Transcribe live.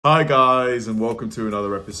Hi guys, and welcome to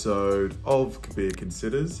another episode of Kabir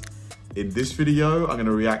Considers. In this video, I'm going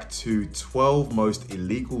to react to 12 most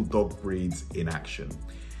illegal dog breeds in action.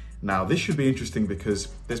 Now, this should be interesting because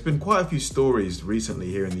there's been quite a few stories recently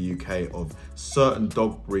here in the UK of certain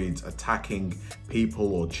dog breeds attacking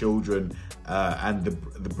people or children, and the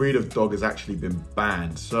breed of dog has actually been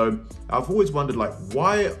banned. So I've always wondered, like,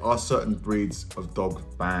 why are certain breeds of dogs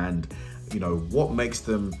banned? You know, what makes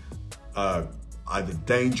them either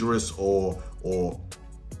dangerous or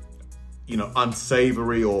you know,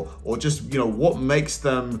 unsavory, or just, you know, what makes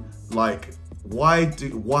them, like, why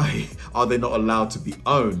are they not allowed to be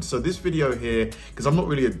owned? So this video here, because I'm not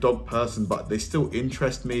really a dog person, but they still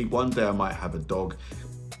interest me. One day I might have a dog,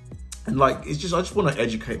 and like, it's just, I just want to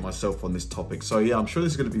educate myself on this topic. So yeah, I'm sure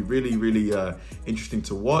this is going to be really interesting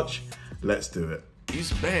to watch. Let's do it.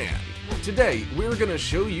 He's banned. Today, we're gonna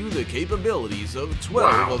show you the capabilities of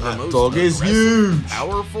 12 of the most dog is huge,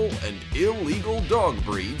 powerful, and illegal dog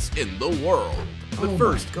breeds in the world. But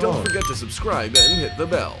first, don't forget to subscribe and hit the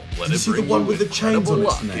bell. Let it bring you incredible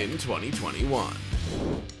luck in 2021.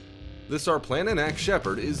 The Sarplaninac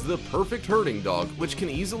Shepherd is the perfect herding dog, which can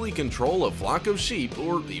easily control a flock of sheep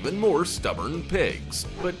or even more stubborn pigs.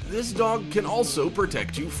 But this dog can also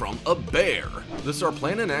protect you from a bear. The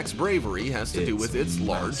Sarplaninac's bravery has to do with its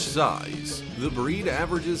large size. The breed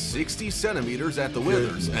averages 60 centimeters at the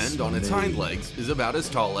withers, and on its hind legs is about as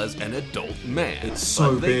tall as an adult man. It's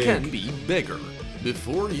so but big. They can be bigger.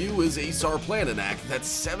 Before you is a Sarplaninac that's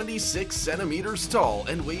 76 centimeters tall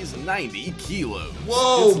and weighs 90 kilos.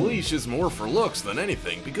 Whoa! Its leash is more for looks than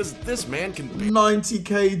anything, because this man can 90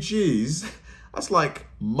 kgs? That's like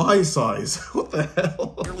my size. What the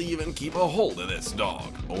hell? barely even keep a hold of this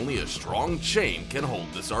dog. Only a strong chain can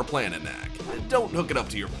hold the Sarplaninac. Don't hook it up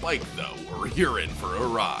to your bike though, or you're in for a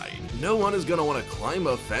ride. No one is gonna want to climb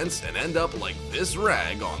a fence and end up like this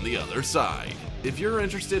rag on the other side. If you're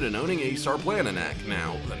interested in owning a Sarplaninac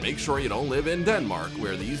now, then make sure you don't live in Denmark,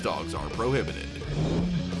 where these dogs are prohibited.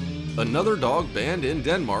 Another dog banned in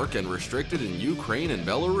Denmark and restricted in Ukraine and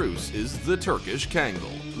Belarus is the Turkish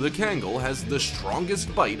Kangal. The Kangal has the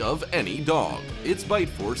strongest bite of any dog. Its bite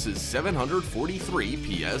force is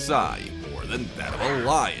 743 psi. Than that of a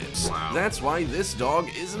lion. Wow. That's why this dog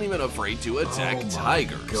isn't even afraid to attack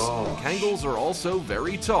tigers. Kangals are also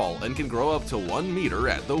very tall and can grow up to 1 meter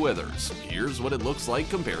at the withers. Here's what it looks like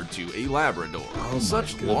compared to a Labrador.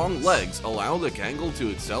 Such long legs allow the Kangal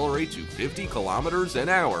to accelerate to 50 kilometers an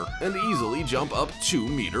hour and easily jump up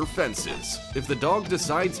 2-meter fences. If the dog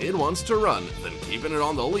decides it wants to run, then keeping it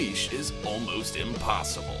on the leash is almost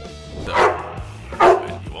impossible.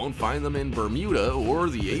 You won't find them in Bermuda or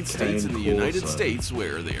the 8 states in the United States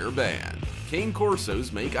where they're banned. Cane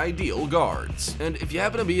Corsos make ideal guards, and if you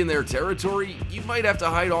happen to be in their territory, you might have to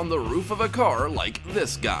hide on the roof of a car like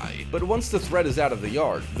this guy. But once the threat is out of the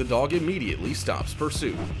yard, the dog immediately stops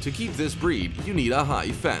pursuit. To keep this breed, you need a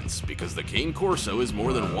high fence, because the Cane Corso is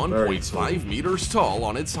more than 1.5 meters tall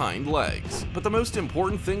on its hind legs. But the most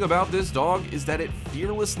important thing about this dog is that it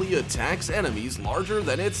fearlessly attacks enemies larger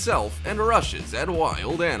than itself and rushes at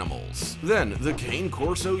wild animals. Then, the Cane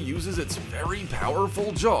Corso uses its very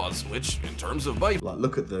powerful jaws, which, in terms of bite, like,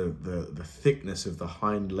 look at the thickness of the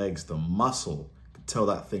hind legs, the muscle. You can tell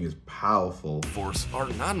that thing is powerful. Force are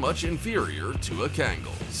not much inferior to a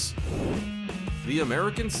Kangal's. The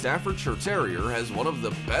American Staffordshire Terrier has one of the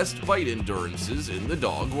best bite endurances in the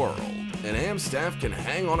dog world. An Amstaff can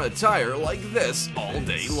hang on a tire like this all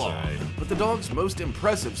day long. But the dog's most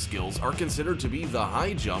impressive skills are considered to be the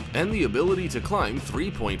high jump and the ability to climb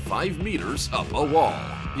 3.5 meters up a wall.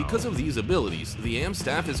 Because of these abilities, the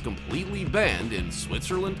Amstaff is completely banned in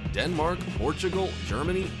Switzerland, Denmark, Portugal,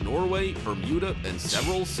 Germany, Norway, Bermuda, and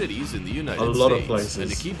several cities in the United States. A lot of places.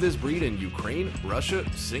 And to keep this breed in Ukraine, Russia,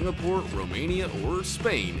 Singapore, Romania, or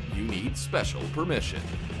Spain, you need special permission.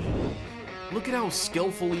 Look at how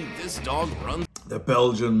skillfully this dog runs. The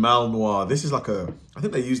Belgian Malinois. This is like a, I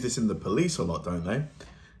think they use this in the police a lot, don't they?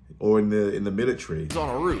 Or in the military. On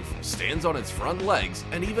a roof, stands on its front legs,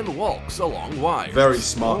 and even walks along wires. Very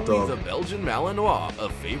smart dog. The Belgian Malinois, a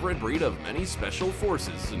favorite breed of many special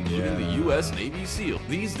forces, including the US Navy SEAL.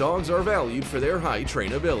 These dogs are valued for their high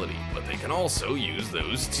trainability, but they can also use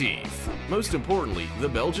those teeth. Most importantly, the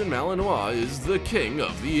Belgian Malinois is the king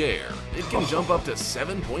of the air. It can jump up to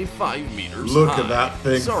 7.5 meters Look high. at that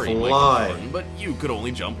thing Sorry, fly. Michael, but you could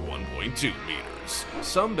only jump 1.2 meters.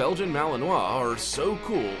 Some Belgian Malinois are so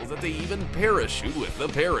cool that they even parachute with the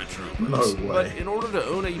paratroopers. No way. But in order to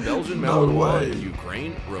own a Belgian Malinois in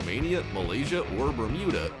Ukraine, Romania, Malaysia, or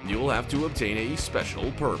Bermuda, you'll have to obtain a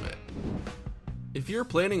special permit. If you're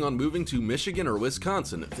planning on moving to Michigan or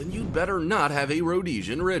Wisconsin, then you'd better not have a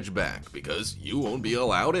Rhodesian Ridgeback, because you won't be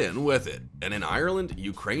allowed in with it. And in Ireland,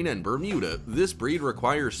 Ukraine, and Bermuda, this breed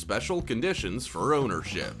requires special conditions for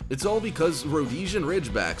ownership. It's all because Rhodesian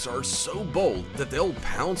Ridgebacks are so bold that they'll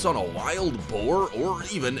pounce on a wild boar or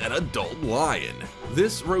even an adult lion.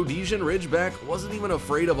 This Rhodesian Ridgeback wasn't even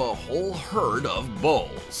afraid of a whole herd of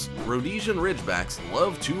bulls. Rhodesian Ridgebacks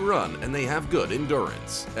love to run and they have good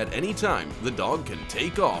endurance. At any time, the dog can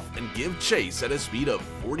take off and give chase at a speed of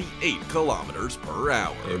 48 kilometers per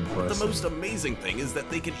hour. Impressive. The most amazing thing is that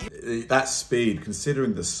they can that speed,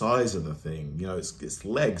 considering the size of the thing, you know, its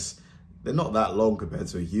legs, they're not that long compared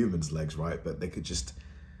to a human's legs, right? But they could just,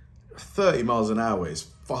 30 miles an hour is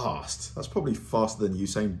fast. That's probably faster than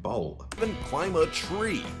Usain Bolt. even climb a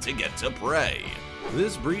tree to get to prey.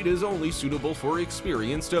 This breed is only suitable for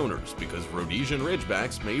experienced owners because Rhodesian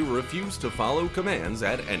Ridgebacks may refuse to follow commands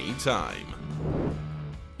at any time.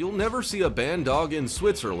 You'll never see a band dog in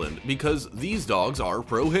Switzerland because these dogs are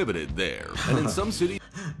prohibited there. And in some cities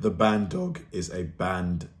The band dog is a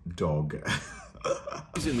band dog.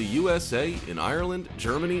 in the USA, in Ireland,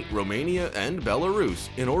 Germany, Romania, and Belarus,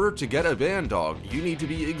 in order to get a band dog, you need to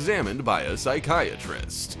be examined by a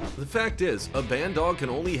psychiatrist. The fact is, a band dog can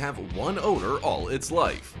only have one owner all its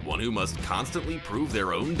life, one who must constantly prove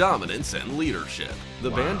their own dominance and leadership.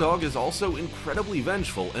 The band dog is also incredibly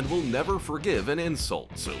vengeful and will never forgive an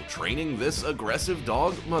insult, so training this aggressive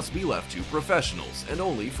dog must be left to professionals and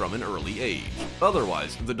only from an early age.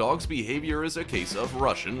 Otherwise, the dog's behavior is a case of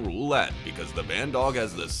Russian roulette, because the band dog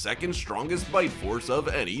has the second strongest bite force of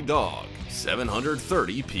any dog,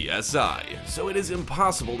 730 psi, so it is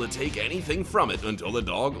impossible to take anything from it until the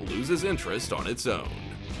dog loses interest on its own.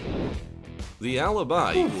 The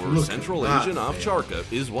Alabai, or Central Asian Ovcharka,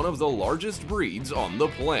 is one of the largest breeds on the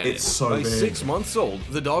planet. It's so By big. 6 months old,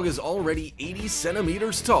 the dog is already 80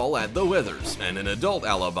 centimeters tall at the withers, and an adult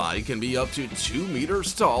Alabai can be up to 2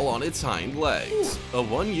 meters tall on its hind legs. A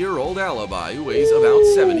 1-year-old Alabai weighs about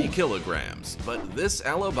 70 kilograms, but this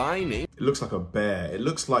Alabai named It looks like a bear. It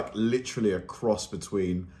looks like literally a cross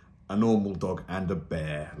between a normal dog and a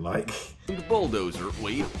bear. Like, Bulldozer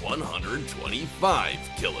weighed 125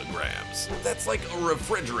 kilograms. That's like a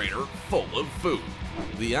refrigerator full of food.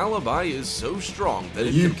 The Alabai is so strong that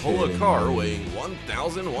it can pull a car weighing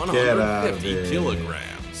 1,150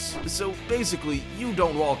 kilograms. So basically, you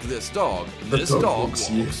don't walk this dog, this dog walks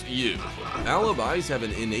you. Alabais have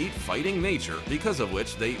an innate fighting nature, because of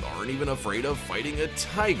which they aren't even afraid of fighting a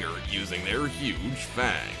tiger using their huge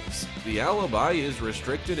fangs. The Alabai is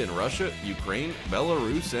restricted in Russia, Ukraine,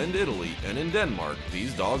 Belarus, and Italy, and in Denmark,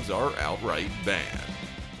 these dogs are outright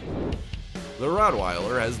banned. The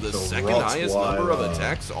Rottweiler has the second highest number of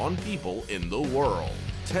attacks on people in the world.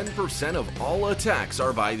 10% of all attacks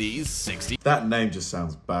are by these 60 that name just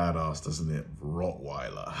sounds badass, doesn't it?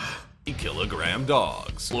 Rottweiler. kilogram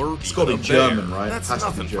dogs. Or It's got to be even a German, bear. right? That's Has to be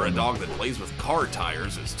nothing for a German. dog that plays with car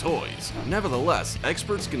tires as toys. Nevertheless,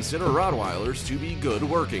 experts consider Rottweilers to be good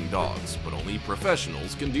working dogs, but only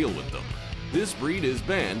professionals can deal with them. This breed is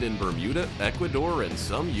banned in Bermuda, Ecuador, and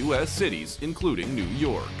some US cities, including New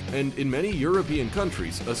York. And in many European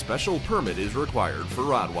countries, a special permit is required for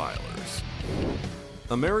Rottweilers.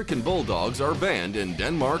 American Bulldogs are banned in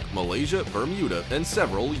Denmark, Malaysia, Bermuda, and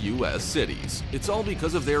several US cities. It's all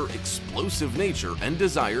because of their explosive nature and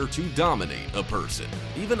desire to dominate a person.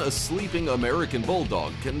 Even a sleeping American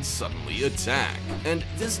Bulldog can suddenly attack. And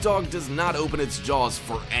this dog does not open its jaws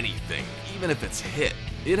for anything, even if it's hit.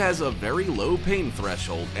 It has a very low pain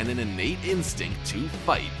threshold and an innate instinct to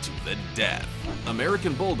fight to the death.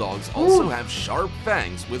 American Bulldogs also have sharp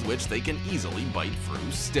fangs with which they can easily bite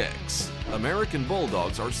through sticks. American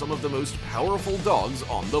Bulldogs are some of the most powerful dogs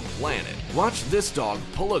on the planet. Watch this dog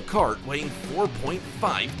pull a cart weighing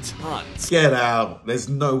 4.5 tons. Get out. There's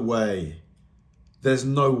no way. There's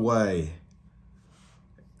no way.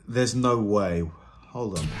 There's no way.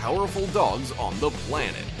 Hold on. Powerful dogs on the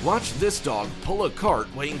planet. Watch this dog pull a cart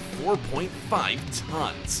weighing 4.5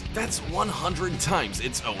 tons. That's 100 times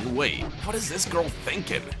its own weight. What is this girl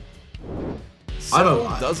thinking? Several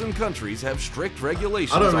dozen countries have strict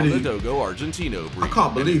regulations on the Dogo Argentino breed. I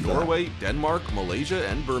can't believe in Norway, Denmark, Malaysia,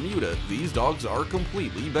 and Bermuda, these dogs are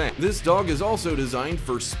completely banned. This dog is also designed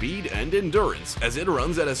for speed and endurance, as it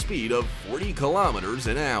runs at a speed of 40 kilometers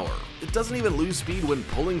an hour. It doesn't even lose speed when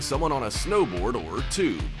pulling someone on a snowboard or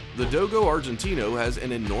tube. The Dogo Argentino has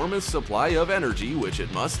an enormous supply of energy which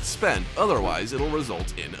it must spend, otherwise it'll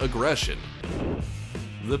result in aggression.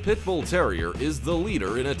 The Pit Bull Terrier is the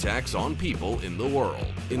leader in attacks on people in the world.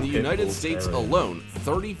 In the United States alone,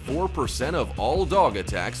 34% of all dog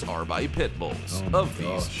attacks are by pit bulls. Of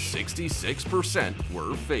these, 66%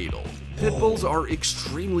 were fatal. Pit bulls are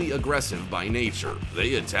extremely aggressive by nature.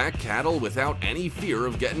 They attack cattle without any fear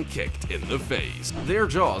of getting kicked in the face. Their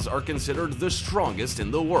jaws are considered the strongest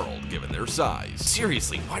in the world given their size.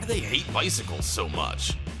 Seriously, why do they hate bicycles so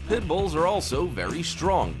much? Pit bulls are also very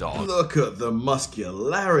strong dogs. Look at the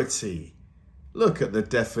muscularity. Look at the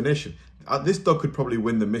definition. This dog could probably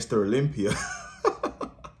win the Mr. Olympia.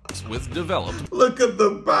 With developed. Look at the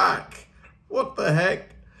back. What the heck?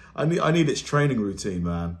 I need its training routine,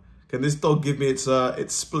 man. Can this dog give me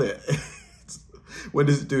its split? When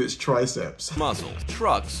does it do its triceps? Muscles,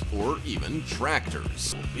 trucks, or even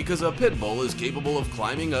tractors. Because a pit bull is capable of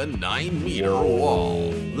climbing a 9-meter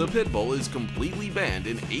wall. The pit bull is completely banned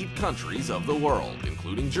in 8 countries of the world,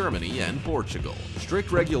 including Germany and Portugal.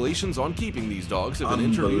 Strict regulations on keeping these dogs have been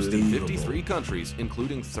introduced in 53 countries,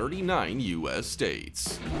 incling 39 US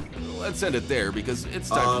states. Let's end it there because it's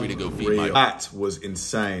time for me to go feed my... That was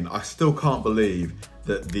insane. I still can't believe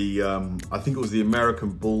that the, I think it was the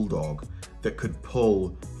American Bulldog that could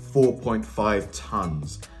pull 4.5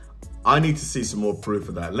 tons. I need to see some more proof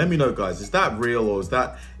of that. Let me know, guys. Is that real or was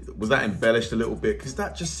that embellished a little bit? Because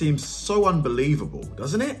that just seems so unbelievable,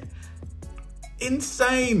 doesn't it?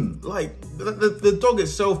 Insane. Like, the dog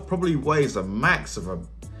itself probably weighs a max of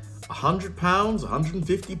 100 pounds,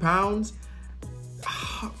 150 pounds.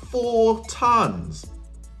 4 tons.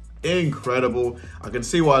 Incredible. I can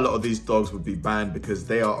see why a lot of these dogs would be banned because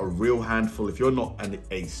they are a real handful. If you're not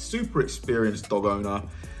a super experienced dog owner,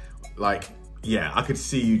 like, yeah, I could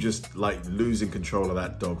see you just like losing control of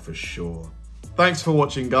that dog for sure. Thanks for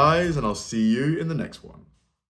watching, guys, and I'll see you in the next one.